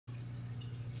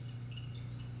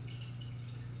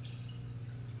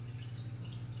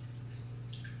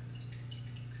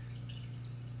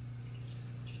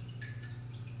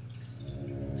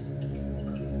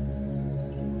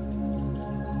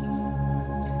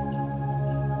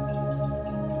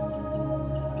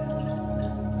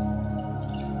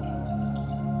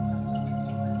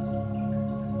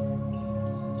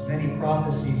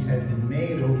prophecies had been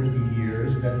made over the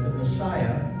years that the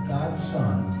Messiah, God's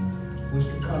Son, was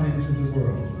to come into the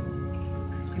world.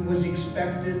 He was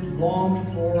expected,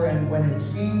 longed for, and when it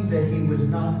seemed that he was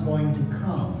not going to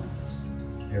come,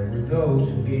 there were those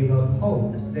who gave up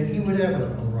hope that he would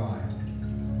ever arrive.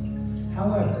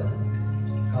 However,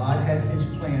 God had his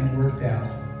plan worked out,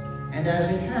 and as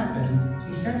it happened,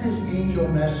 he sent his angel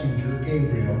messenger,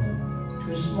 Gabriel,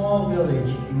 to a small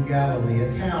village in Galilee,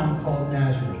 a town called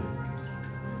Nazareth.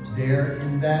 There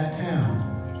in that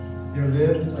town, there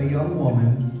lived a young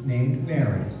woman named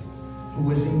Mary, who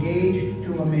was engaged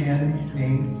to a man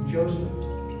named Joseph.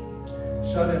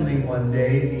 Suddenly one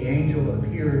day, the angel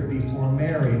appeared before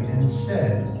Mary and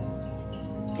said,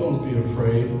 "Don't be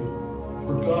afraid,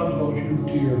 for God loves you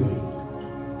dearly.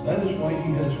 That is why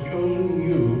he has chosen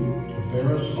you to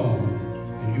bear a son,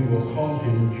 and you will call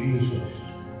him Jesus.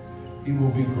 He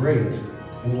will be great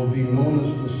and will be known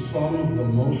as the Son of the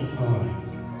Most High.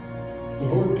 The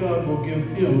Lord God will give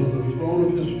him the throne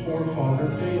of his forefather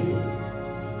David,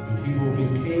 and he will be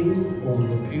king over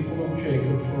the people of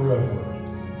Jacob forever.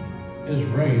 His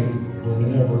reign will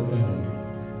never end."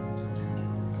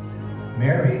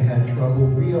 Mary had trouble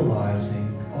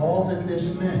realizing all that this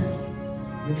meant,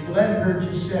 which led her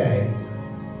to say,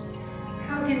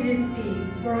 "How can this be,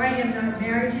 for I am not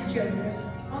married to Joseph,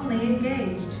 only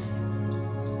engaged?"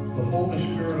 The Holy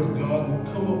Spirit of God will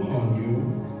come upon you,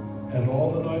 and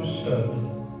all that I've said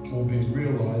will be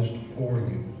realized for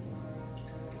you.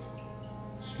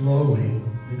 Slowly,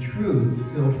 the truth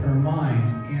filled her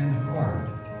mind and heart,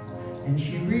 and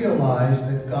she realized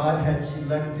that God had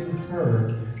selected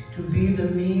her to be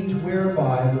the means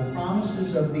whereby the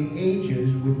promises of the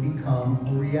ages would become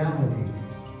a reality.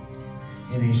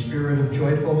 In a spirit of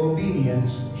joyful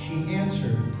obedience, she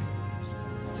answered,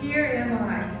 "Here am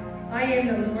I. I am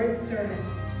the Lord's servant.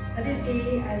 Let it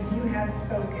be as you have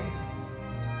spoken."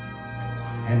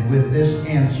 And with this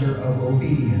answer of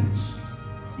obedience,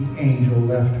 the angel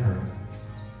left her.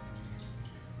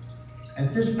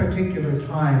 At this particular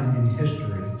time in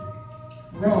history,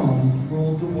 Rome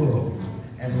ruled the world,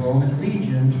 and Roman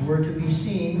legions were to be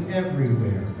seen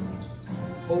everywhere.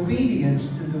 Obedience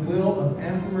to the will of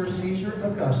Emperor Caesar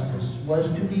Augustus was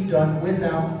to be done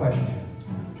without question.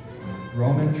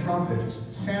 Roman trumpets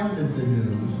sounded the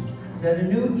news that a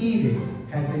new edict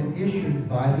had been issued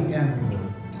by the emperor.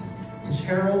 His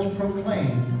heralds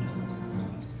proclaimed,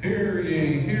 Hear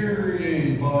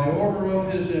ye, by order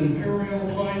of his imperial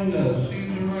highness,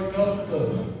 Caesar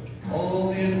Augustus, all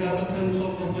the inhabitants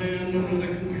of the land under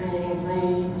the control of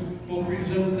Rome will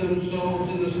present themselves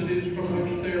in the cities from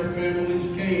which their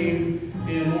families came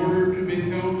in order to be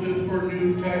counted for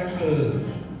new taxes.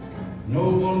 No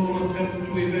one will attempt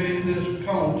to evade this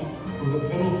count, for the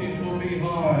penalties will be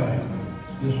high.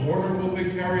 This order will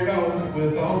be carried out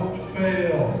without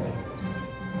fail.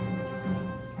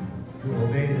 To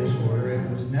obey this order, it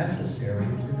was necessary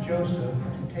for Joseph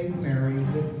to take Mary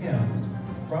with him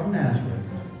from Nazareth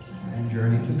and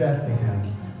journey to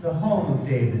Bethlehem, the home of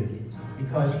David,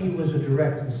 because he was a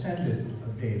direct descendant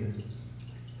of David.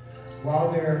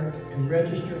 While there to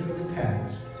register for the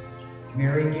tax,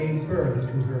 Mary gave birth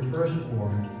to her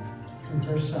firstborn, to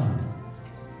her son.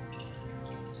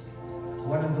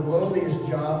 One of the lowliest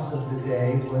jobs of the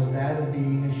day was that of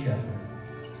being a shepherd.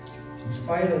 In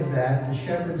spite of that, the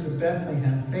shepherds of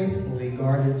Bethlehem faithfully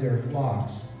guarded their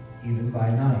flocks, even by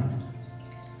night.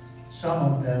 Some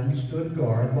of them stood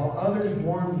guard, while others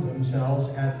warmed themselves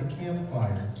at the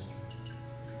campfire.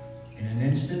 In an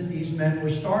instant, these men were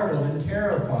startled and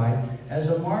terrified as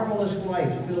a marvelous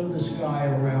light filled the sky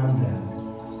around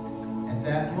them. At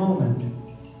that moment,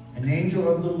 an angel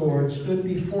of the Lord stood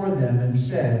before them and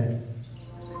said,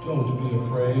 Don't be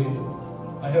afraid.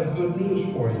 I have good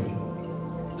news for you.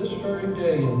 This very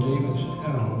day in David's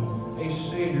town, a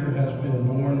Savior has been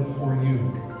born for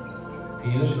you.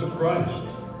 He is the Christ,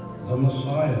 the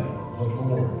Messiah, the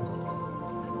Lord.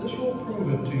 This will prove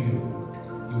it to you.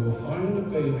 You will find the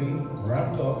baby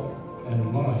wrapped up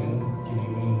and lying in a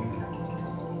manger.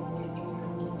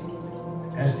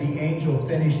 As the angel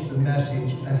finished the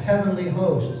message, a heavenly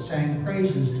host sang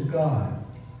praises to God.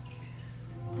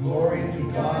 Glory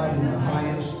to God in the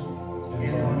highest,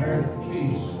 and on earth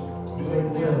peace,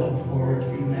 goodwill toward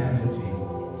humanity.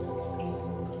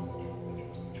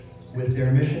 With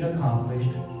their mission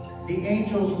accomplished, the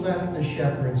angels left the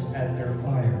shepherds at their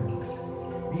fire.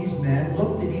 These men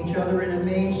looked at each other in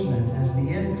amazement as the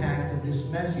impact of this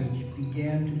message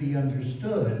began to be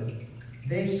understood.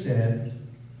 They said,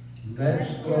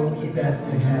 Let's go to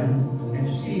Bethlehem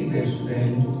and see this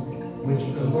thing which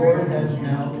the Lord has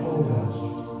now told us.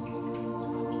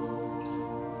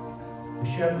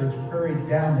 the shepherds hurried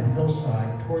down the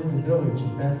hillside toward the village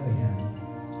of Bethlehem.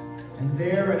 And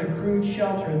there, in a crude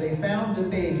shelter, they found the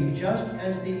baby just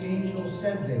as the angel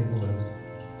said they would.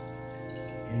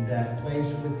 In that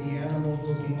place with the animals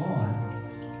looking on,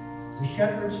 the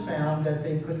shepherds found that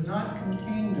they could not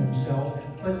contain themselves,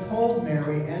 but told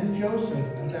Mary and Joseph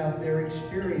about their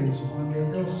experience on the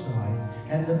hillside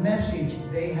and the message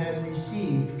they had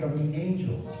received from the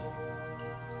angels.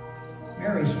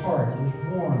 Mary's heart was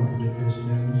warmed with this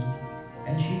news,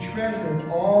 and she treasured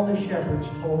all the shepherds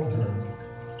told her.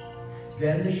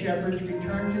 Then the shepherds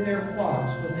returned to their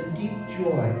flocks with a deep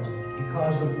joy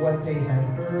because of what they had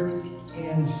heard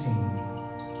and seen.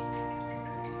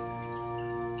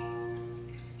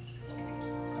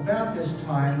 About this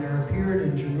time there appeared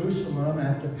in Jerusalem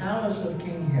at the palace of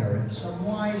King Herod some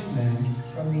wise men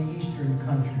from the eastern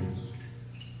countries.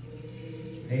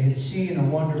 They had seen a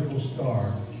wonderful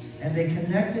star, and they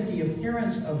connected the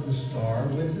appearance of the star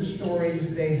with the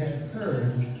stories they had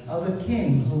heard of a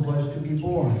king who was to be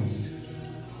born.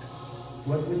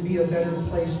 What would be a better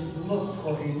place to look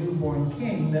for a newborn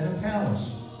king than a palace?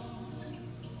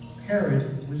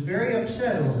 Herod was very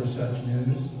upset over such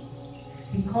news.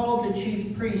 He called the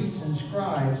chief priests and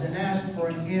scribes and asked for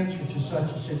an answer to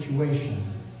such a situation.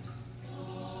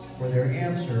 For their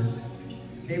answer,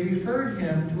 they referred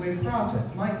him to a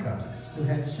prophet, Micah, who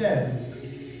had said,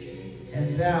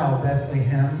 "And thou,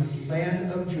 Bethlehem,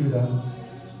 land of Judah,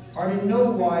 art in no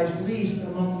wise least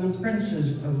among the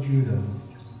princes of Judah.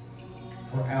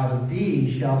 For out of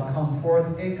thee shall come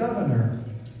forth a governor,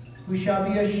 who shall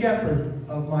be a shepherd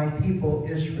of my people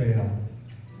Israel."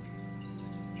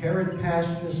 Herod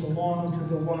passed this along to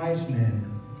the wise men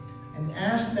and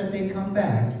asked that they come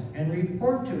back and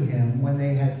report to him when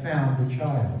they had found the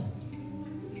child.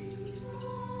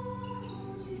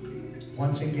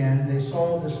 Once again they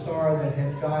saw the star that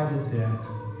had guided them,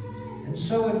 and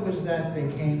so it was that they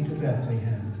came to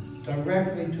Bethlehem,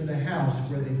 directly to the house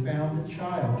where they found the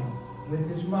child with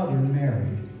his mother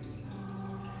Mary.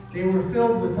 They were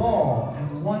filled with awe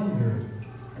and wonder,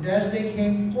 and as they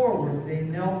came forward, they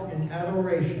knelt in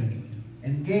adoration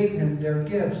and gave him their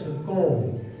gifts of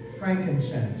gold,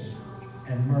 frankincense,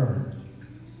 and myrrh.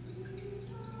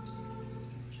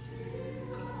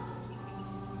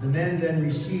 The men then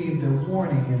received a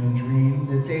warning in a dream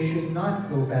that they should not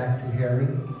go back to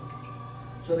Herod,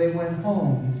 so they went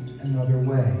home another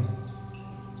way.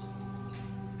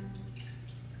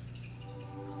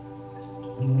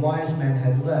 When the wise men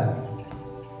had left,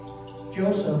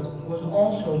 Joseph was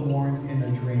also warned in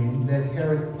a dream that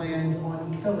Herod planned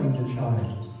on killing the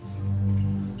child.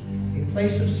 A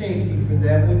place of safety for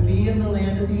them would be in the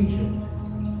land of Egypt.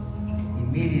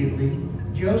 Immediately,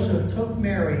 Joseph took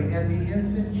Mary and the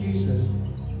infant Jesus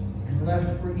and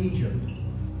left for Egypt.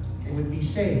 They would be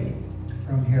safe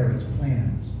from Herod's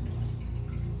plans.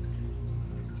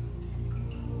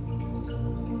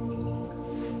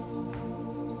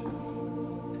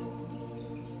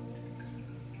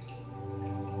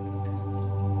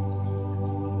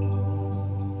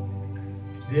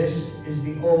 This is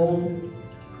the old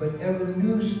but ever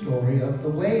new story of the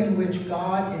way in which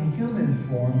God in human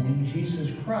form in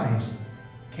Jesus Christ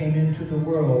came into the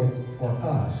world for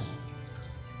us.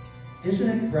 Isn't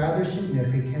it rather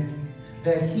significant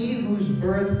that he whose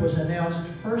birth was announced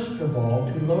first of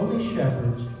all to lowly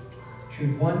shepherds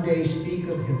should one day speak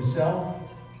of himself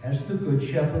as the good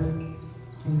shepherd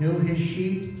who knew his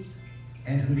sheep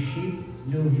and whose sheep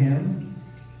knew him?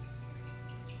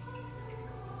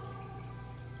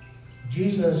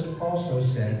 Jesus also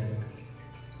said,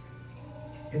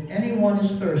 "If anyone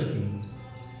is thirsty,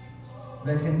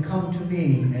 let him come to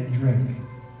me and drink.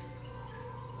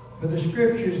 For the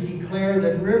scriptures declare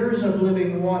that rivers of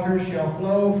living water shall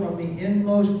flow from the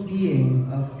inmost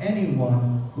being of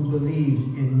anyone who believes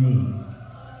in me."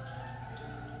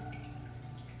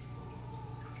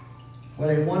 What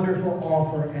a wonderful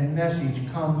offer and message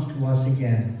comes to us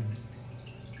again.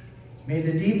 May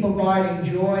the deep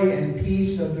abiding joy and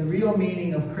peace of the real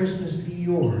meaning of Christmas be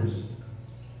yours.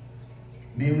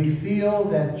 May we feel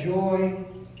that joy,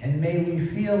 and may we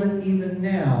feel it even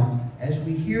now as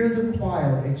we hear the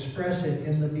choir express it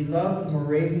in the beloved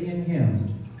Moravian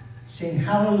hymn, "Sing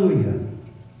Hallelujah,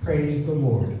 praise the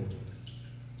Lord."